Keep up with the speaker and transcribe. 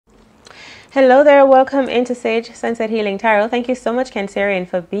Hello there, welcome into Sage Sunset Healing Tarot. Thank you so much, Cancerian,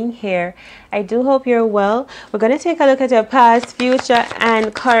 for being here. I do hope you're well. We're going to take a look at your past, future,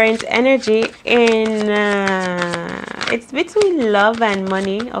 and current energy in it's between love and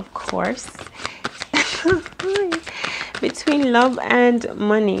money, of course. Between love and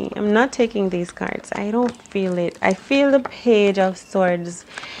money. I'm not taking these cards. I don't feel it. I feel the Page of Swords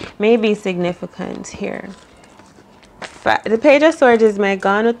may be significant here. The Page of Swords is my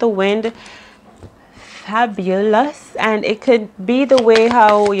Gone with the Wind. Fabulous. And it could be the way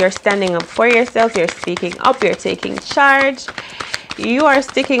how you're standing up for yourself, you're speaking up, you're taking charge, you are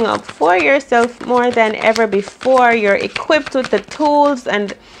sticking up for yourself more than ever before. You're equipped with the tools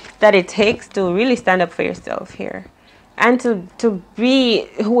and that it takes to really stand up for yourself here and to be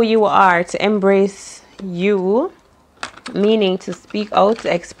who you are, to embrace you, meaning to speak out,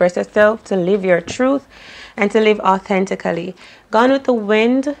 to express yourself, to live your truth, and to live authentically. Gone with the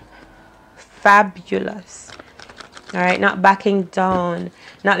Wind. Fabulous. All right, not backing down,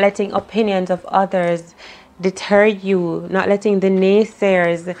 not letting opinions of others deter you, not letting the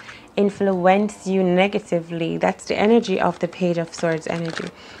naysayers influence you negatively. That's the energy of the Page of Swords energy.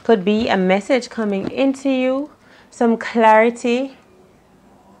 Could be a message coming into you, some clarity.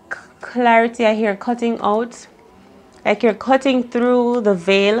 Clarity, I hear cutting out, like you're cutting through the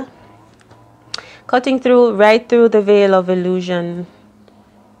veil, cutting through, right through the veil of illusion.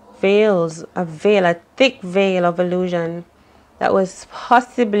 A thick veil of illusion that was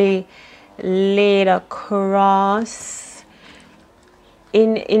possibly laid across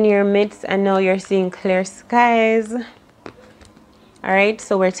in your midst, and now you're seeing clear skies. All right,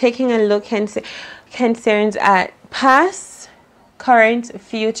 so we're taking a look, Cancerians, at past, current,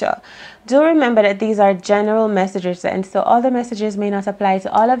 future. Do remember that these are general messages, and so all the messages may not apply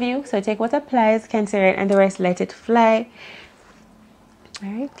to all of you. So take what applies, Cancerian, and the rest let it fly. All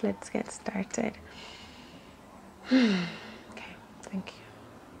right, let's get started. Okay, thank you.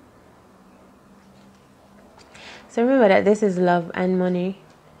 So remember that this is love and money.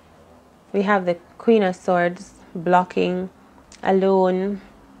 We have the Queen of Swords, blocking, alone,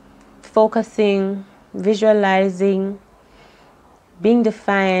 focusing, visualizing, being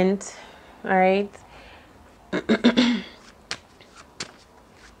defiant. All right.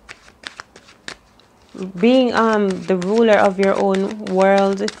 Being the ruler of your own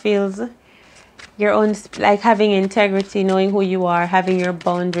world. It feels your own, like having integrity, knowing who you are, having your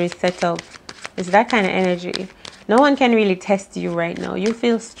boundaries set up. It's that kind of energy. No one can really test you right now. You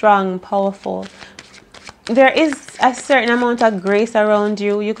feel strong, powerful. There is a certain amount of grace around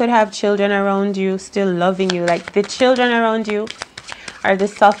you. You could have children around you still loving you. Like the children around you are the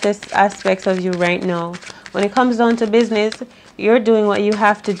softest aspects of you right now. When it comes down to business, you're doing what you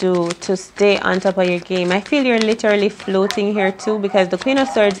have to do to stay on top of your game. I feel you're literally floating here too, because the Queen of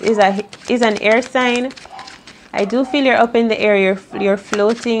Swords is an air sign. I do feel you're up in the air. You're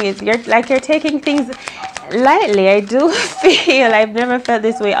floating. You're taking things lightly. I do feel, I've never felt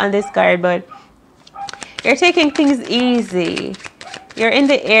this way on this card, but you're taking things easy. You're in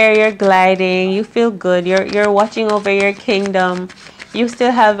the air. You're gliding. You feel good. You're watching over your kingdom. You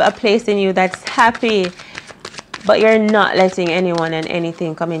still have a place in you that's happy. But you're not letting anyone and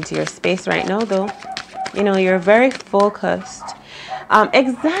anything come into your space right now, though. You know, you're very focused.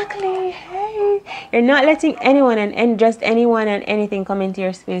 Exactly. Hey, you're not letting anyone and just anyone and anything come into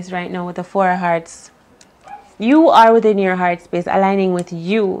your space right now with the Four of Hearts. You are within your heart space, aligning with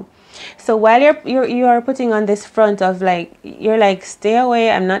you. So while you are putting on this front of like, you're like, stay away.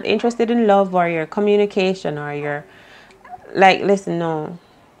 I'm not interested in love or your communication or your, like, listen, no.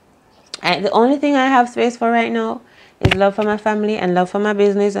 The only thing I have space for right now is love for my family and love for my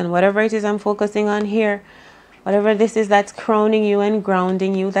business, and whatever it is I'm focusing on here, whatever this is that's crowning you and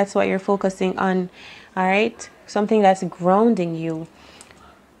grounding you, that's what you're focusing on. All right, something that's grounding you.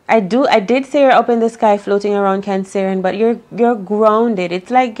 I did say you're up in the sky floating around, Cancerian, but you're grounded.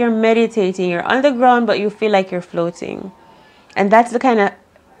 It's like you're meditating. You're on the ground, but you feel like you're floating, and that's the kind of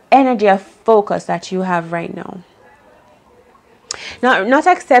energy of focus that you have right now. Not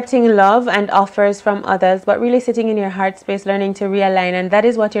accepting love and offers from others, but really sitting in your heart space, learning to realign. And that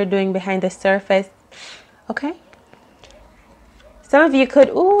is what you're doing behind the surface. Okay? Some of you could,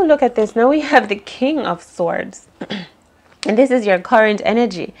 ooh, look at this. Now we have the King of Swords. And this is your current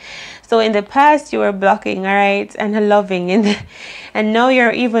energy. So in the past, you were blocking, all right, and loving. And now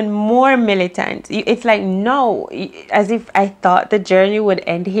you're even more militant. It's like, no, as if I thought the journey would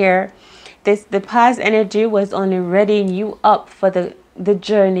end here. The past energy was only readying you up for the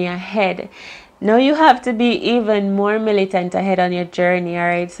journey ahead. Now you have to be even more militant ahead on your journey, all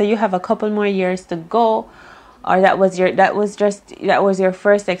right? So you have a couple more years to go or that was your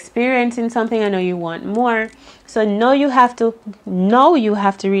first experience in something. I know you want more. So now you have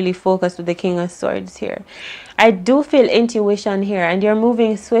to really focus with the King of Swords here. I do feel intuition here, and you're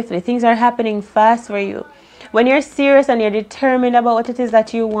moving swiftly. Things are happening fast for you. When you're serious and you're determined about what it is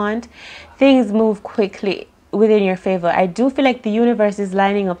that you want, things move quickly within your favor. I do feel like the universe is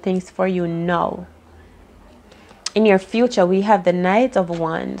lining up things for you now. In your future, we have the Knight of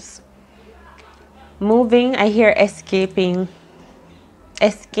Wands. Moving, I hear escaping.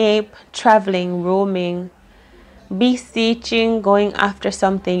 Escape, traveling, roaming, beseeching, going after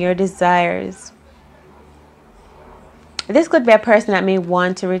something, your desires. This could be a person that may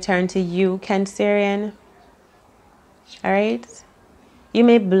want to return to you, Cancerian. Alright? You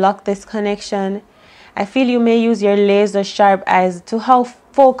may block this connection. I feel you may use your laser sharp eyes to how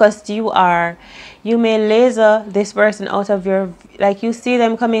focused you are. You may laser this person out of your, like you see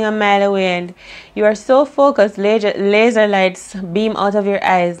them coming a mile away and you are so focused, laser lights beam out of your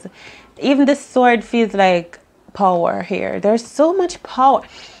eyes. Even the sword feels like power here. There's so much power.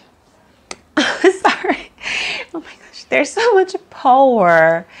 Sorry. Oh my gosh. There's so much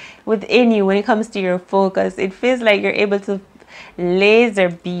power within you when it comes to your focus. It feels like you're able to laser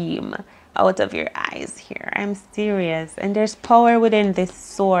beam out of your eyes here. I'm serious. And there's power within this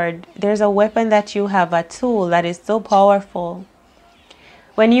sword. There's a weapon that you have, a tool that is so powerful.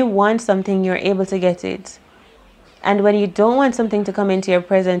 When you want something, you're able to get it. And when you don't want something to come into your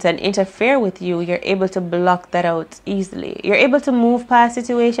presence and interfere with you, you're able to block that out easily. You're able to move past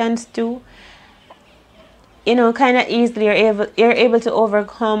situations too. You know, kind of easily. You're able to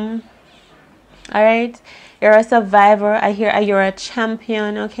overcome. All right? You're a survivor. I hear you're a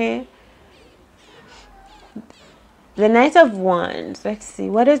champion, okay? The Knight of Wands. Let's see.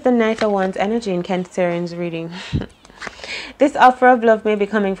 What is the Knight of Wands energy in Cancerian's reading? This offer of love may be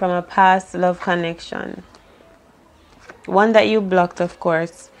coming from a past love connection. One that you blocked, of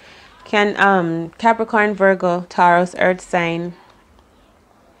course. Capricorn, Virgo, Taurus, Earth sign.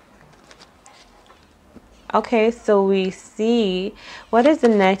 Okay, so we see, what is the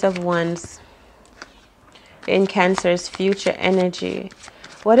Knight of Wands in Cancer's future energy?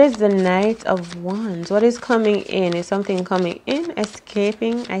 What is the Knight of Wands? What is coming in? Is something coming in?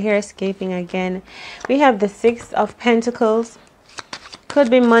 Escaping? I hear escaping again. We have the Six of Pentacles.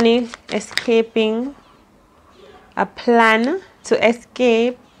 Could be money, escaping, a plan to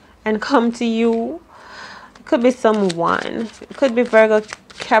escape and come to you. It could be someone. It could be Virgo,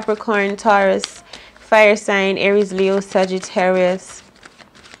 Capricorn, Taurus, fire sign, Aries, Leo, Sagittarius.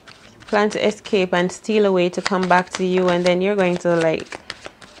 Plan to escape and steal away to come back to you, and then you're going to, like,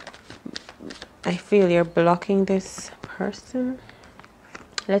 I feel you're blocking this person.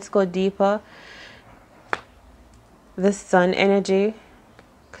 Let's go deeper. The Sun energy,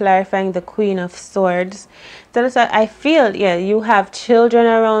 clarifying the Queen of Swords. So I feel, yeah, you have children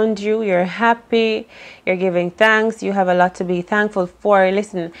around you. You're happy. You're giving thanks. You have a lot to be thankful for.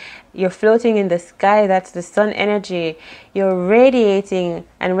 Listen, you're floating in the sky. That's the Sun energy. You're radiating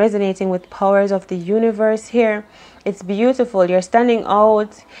and resonating with powers of the universe here. It's beautiful. You're standing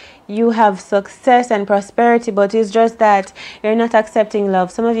out. You have success and prosperity, but it's just that you're not accepting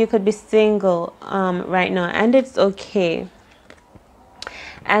love. Some of you could be single right now, and it's okay.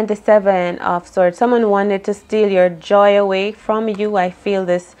 And the Seven of Swords. Someone wanted to steal your joy away from you. I feel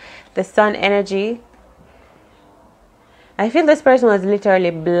this, the Sun energy. I feel this person was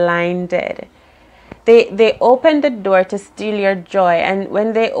literally blinded. They opened the door to steal your joy, and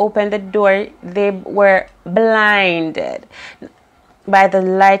when they opened the door, they were blinded by the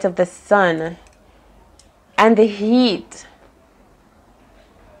light of the sun and the heat.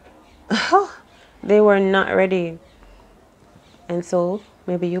 They were not ready. And so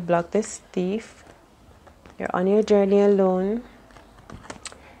maybe you block this thief. You're on your journey alone,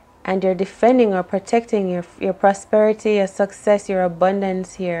 and you're defending or protecting your prosperity, your success, your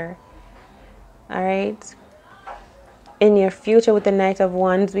abundance here. All right. In your future with the Knight of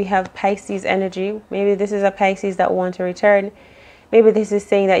Wands, we have Pisces energy. Maybe this is a Pisces that want to return. Maybe this is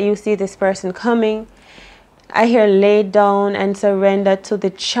saying that you see this person coming. I hear lay down and surrender to the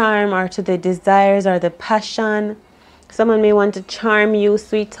charm or to the desires or the passion. Someone may want to charm you,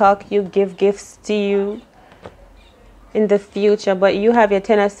 sweet talk you, give gifts to you in the future. But you have your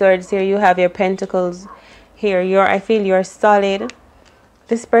Ten of Swords here. You have your Pentacles here. I feel you're solid.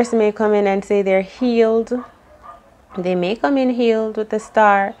 This person may come in and say they're healed. They may come in healed with the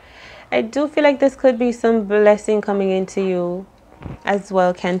Star. I do feel like this could be some blessing coming into you as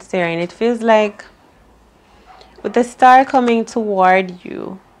well, Cancerian. It feels like with the Star coming toward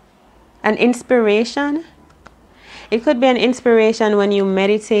you, an inspiration. It could be an inspiration when you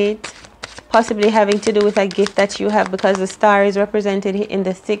meditate possibly having to do with a gift that you have, because the star is represented in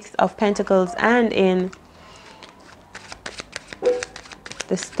the Six of Pentacles and in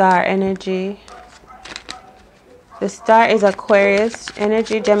the star energy. The star is Aquarius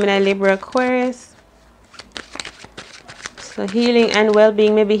energy, Gemini, Libra, Aquarius. So healing and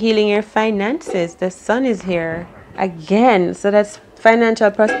well-being, maybe healing your finances. The sun is here again. So that's financial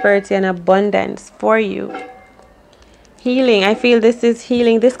prosperity and abundance for you. Healing, I feel this is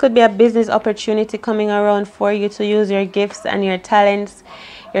healing. This could be a business opportunity coming around for you to use your gifts and your talents,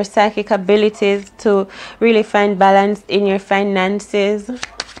 your psychic abilities to really find balance in your finances.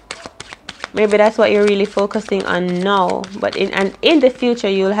 Maybe that's what you're really focusing on now. But in the future,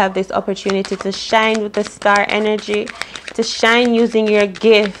 you'll have this opportunity to shine with the star energy, to shine using your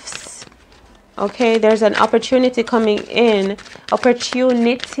gifts. Okay, there's an opportunity coming in.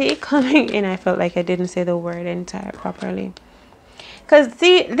 Opportunity coming in. I felt like I didn't say the word entire properly. Because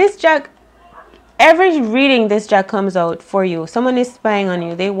see, this Jack, every reading this Jack comes out for you. Someone is spying on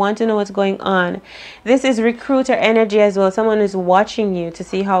you. They want to know what's going on. This is recruiter energy as well. Someone is watching you to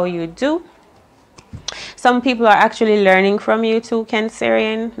see how you do. Some people are actually learning from you too,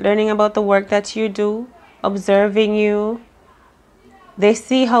 Cancerian. Learning about the work that you do. Observing you. They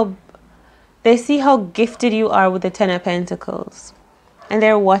see how gifted you are with the Ten of Pentacles. And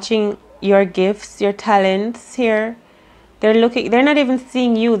they're watching your gifts, your talents here. They're not even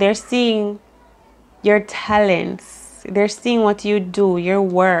seeing you. They're seeing your talents. They're seeing what you do, your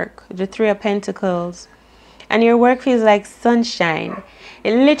work, the Three of Pentacles. And your work feels like sunshine.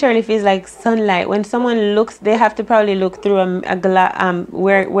 It literally feels like sunlight. When someone looks, they have to probably look through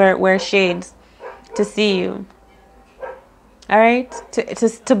wear shades to see you. All right,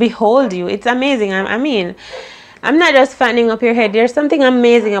 to behold you. It's amazing. I mean, I'm not just fattening up your head. There's something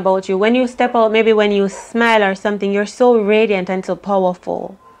amazing about you. When you step out, maybe when you smile or something, you're so radiant and so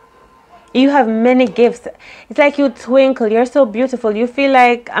powerful. You have many gifts. It's like you twinkle. You're so beautiful. You feel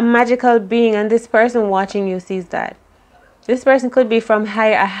like a magical being, and this person watching you sees that. This person could be from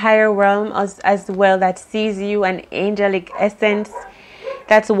a higher realm as well, that sees you, an angelic essence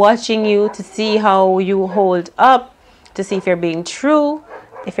that's watching you to see how you hold up, to see if you're being true,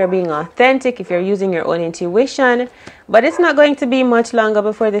 if you're being authentic, if you're using your own intuition. But it's not going to be much longer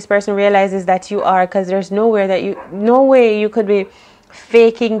before this person realizes that you are, because there's no way you could be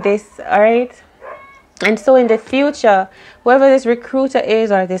faking this. All right. And so in the future, whoever this recruiter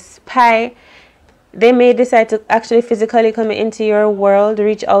is or this spy, they may decide to actually physically come into your world,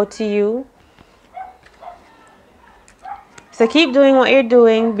 reach out to you. So keep doing what you're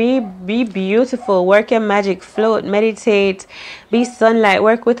doing. Be beautiful. Work your magic. Float. Meditate. Be sunlight.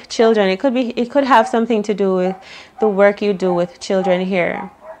 Work with children. It could have something to do with the work you do with children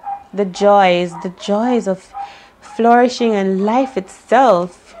here. The joys of flourishing and life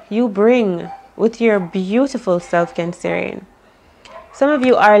itself you bring with your beautiful self, Cancerian. Some of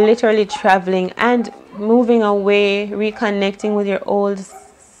you are literally traveling and moving away, reconnecting with your old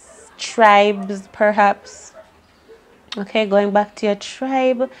tribes, perhaps. Okay, going back to your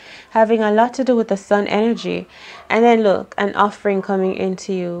tribe, having a lot to do with the sun energy. And then look, an offering coming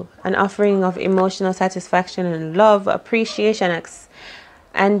into you, an offering of emotional satisfaction and love, appreciation,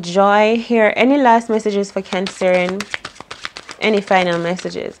 and joy here. Any last messages for Cancerian? Any final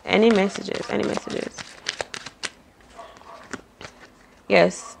messages? Any messages?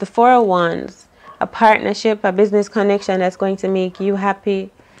 Yes, the Four of Wands, a partnership, a business connection that's going to make you happy.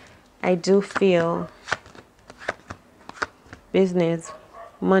 I do feel business,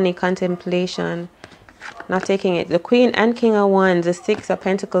 money, contemplation, not taking it. The Queen and King of Wands, the Six of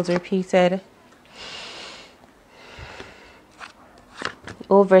Pentacles repeated.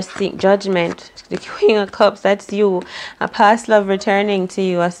 Overseek judgment. The Queen of Cups, that's you. A past love returning to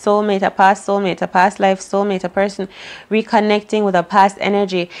you. A soulmate, a past life soulmate, a person reconnecting with a past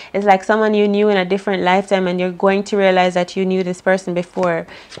energy. It's like someone you knew in a different lifetime, and you're going to realize that you knew this person before.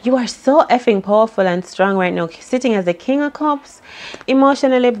 You are so effing powerful and strong right now, sitting as the King of Cups,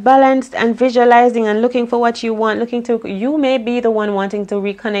 emotionally balanced and visualizing and looking for what you want, you may be the one wanting to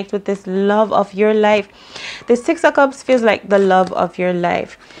reconnect with this love of your life. The Six of Cups feels like the love of your life.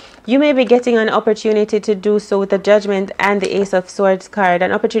 You may be getting an opportunity to do so with the Judgment and the Ace of Swords card.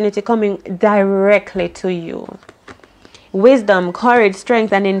 An opportunity coming directly to you. Wisdom, courage,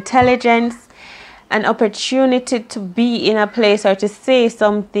 strength, and intelligence. An opportunity to be in a place or to say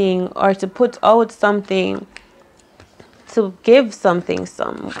something or to put out something. To give something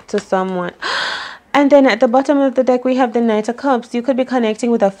to someone. And then at the bottom of the deck, we have the Knight of Cups. You could be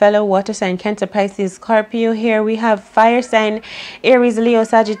connecting with a fellow water sign, Cancer, Pisces, Scorpio. Here we have fire sign, Aries, Leo,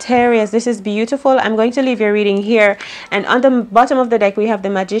 Sagittarius. This is beautiful. I'm going to leave your reading here. And on the bottom of the deck, we have the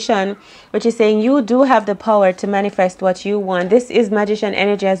Magician, which is saying you do have the power to manifest what you want. This is Magician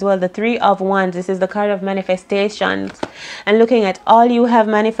energy as well. The Three of Wands. This is the card of manifestations. And looking at all you have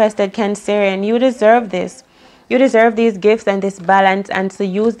manifested, Cancerian, you deserve this. You deserve these gifts and this balance, and to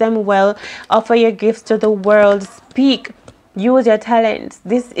use them well. Offer your gifts to the world. Speak. Use your talents.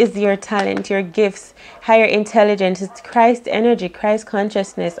 This is your talent, your gifts, higher intelligence. It's Christ energy, Christ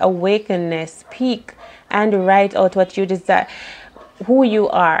consciousness, awakeness. Speak and write out what you desire, who you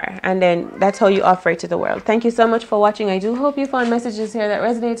are, and then that's how you offer it to the world. Thank you so much for watching. I do hope you found messages here that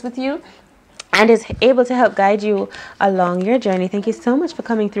resonates with you and is able to help guide you along your journey. Thank you so much for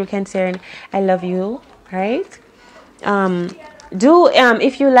coming through, Cancerian. I love you. Right?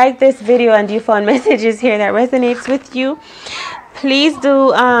 If you like this video and you found messages here that resonates with you, please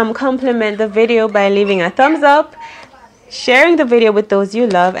do compliment the video by leaving a thumbs up, sharing the video with those you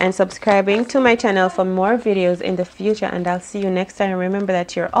love, and subscribing to my channel for more videos in the future. And I'll see you next time. Remember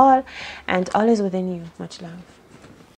that you're all, and all is within you. Much love.